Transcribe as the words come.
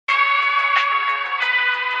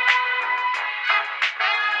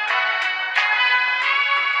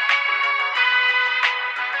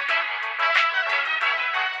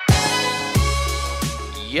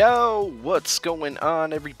Yo, what's going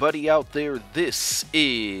on, everybody out there? This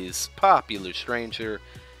is Popular Stranger,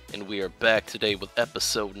 and we are back today with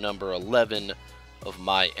episode number 11 of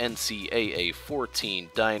my NCAA 14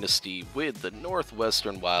 Dynasty with the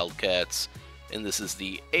Northwestern Wildcats. And this is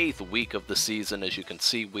the 8th week of the season. As you can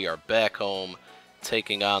see, we are back home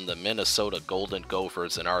taking on the Minnesota Golden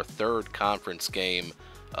Gophers in our third conference game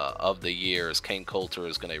of the year, as Kane Coulter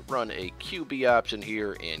is going to run a QB option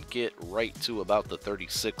here and get right to about the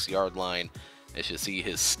 36-yard line. As you see,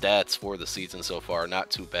 his stats for the season so far, not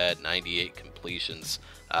too bad. 98 completions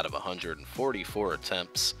out of 144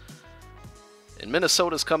 attempts. And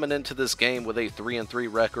Minnesota's coming into this game with a 3-3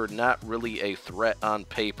 record, not really a threat on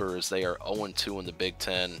paper, as they are 0-2 in the Big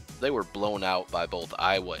Ten. They were blown out by both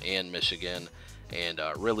Iowa and Michigan, and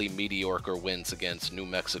really mediocre wins against New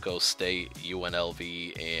Mexico State,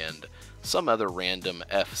 UNLV, and some other random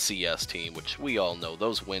FCS team, which we all know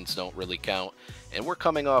those wins don't really count. And we're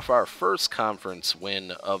coming off our first conference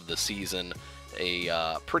win of the season,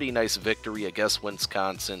 a pretty nice victory against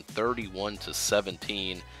Wisconsin,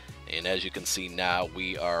 31-17. And as you can see now,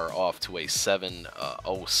 we are off to a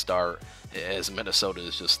 7-0 start, as Minnesota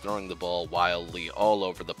is just throwing the ball wildly all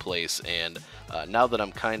over the place. And now that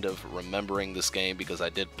I'm kind of remembering this game, because I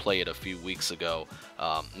did play it a few weeks ago,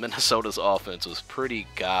 Minnesota's offense was pretty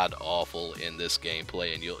god-awful in this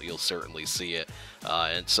gameplay, and you'll certainly see it.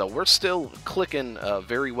 And so we're still clicking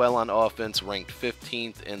very well on offense, ranked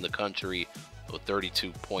 15th in the country with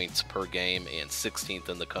 32 points per game, and 16th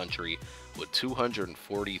in the country with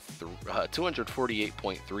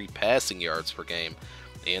 248.3 passing yards per game.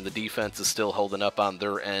 And the defense is still holding up on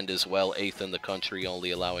their end as well, 8th in the country,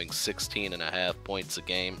 only allowing 16.5 points a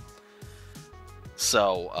game.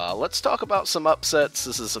 So let's talk about some upsets.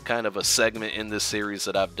 This is a kind of a segment in this series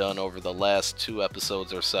that I've done over the last 2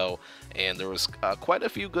 episodes or so, and there was quite a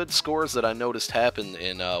few good scores that I noticed happen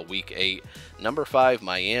in Week 8. Number 5,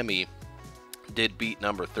 Miami did beat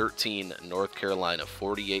number 13, North Carolina,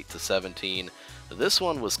 48-17. This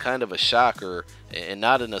one was kind of a shocker, and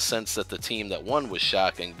not in a sense that the team that won was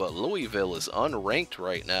shocking, but Louisville is unranked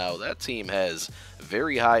right now. That team has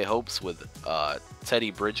very high hopes with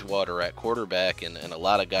Teddy Bridgewater at quarterback, and a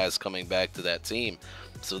lot of guys coming back to that team.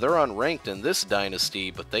 So they're unranked in this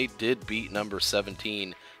dynasty, but they did beat number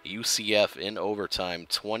 17, UCF, in overtime,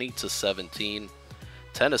 20-17.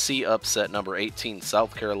 Tennessee upset number 18,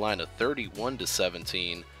 South Carolina,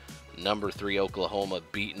 31-17. Number 3, Oklahoma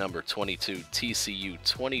beat number 22, TCU,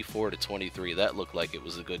 24-23. That looked like it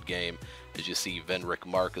was a good game. As you see, Venrick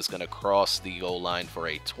Mark is going to cross the goal line for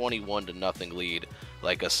a 21-0 lead.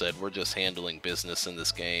 Like I said, we're just handling business in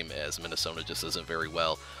this game, as Minnesota just isn't very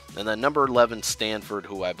well. And then number 11, Stanford,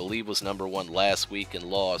 who I believe was number 1 last week and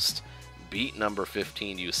lost, beat number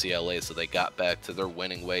 15, UCLA, so they got back to their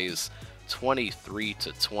winning ways,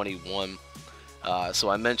 23-21. So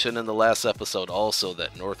I mentioned in the last episode also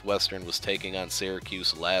that Northwestern was taking on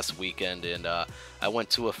Syracuse last weekend, and I went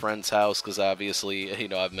to a friend's house because obviously, you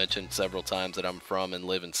know, I've mentioned several times that I'm from and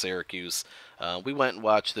live in Syracuse. We went and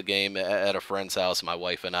watched the game at a friend's house, my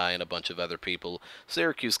wife and I and a bunch of other people.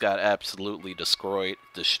 Syracuse got absolutely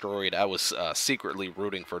destroyed. I was secretly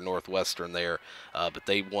rooting for Northwestern there, but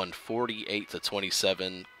they won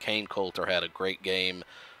 48-27. Kane Coulter had a great game.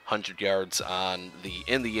 100 yards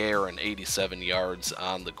in the air and 87 yards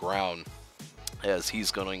on the ground, as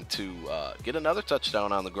he's going to get another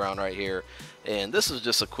touchdown on the ground right here. And this is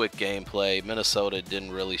just a quick gameplay. Minnesota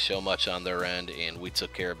didn't really show much on their end, and we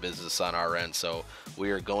took care of business on our end. So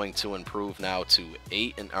we are going to improve now to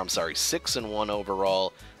 6-1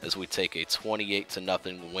 overall, as we take a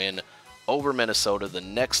 28-0 win over Minnesota. The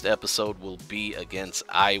next episode will be against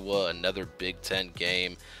Iowa, another Big Ten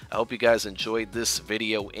game. I hope you guys enjoyed this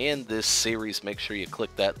video and this series. Make sure you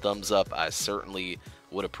click that thumbs up. I certainly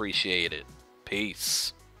would appreciate it.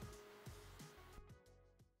 Peace.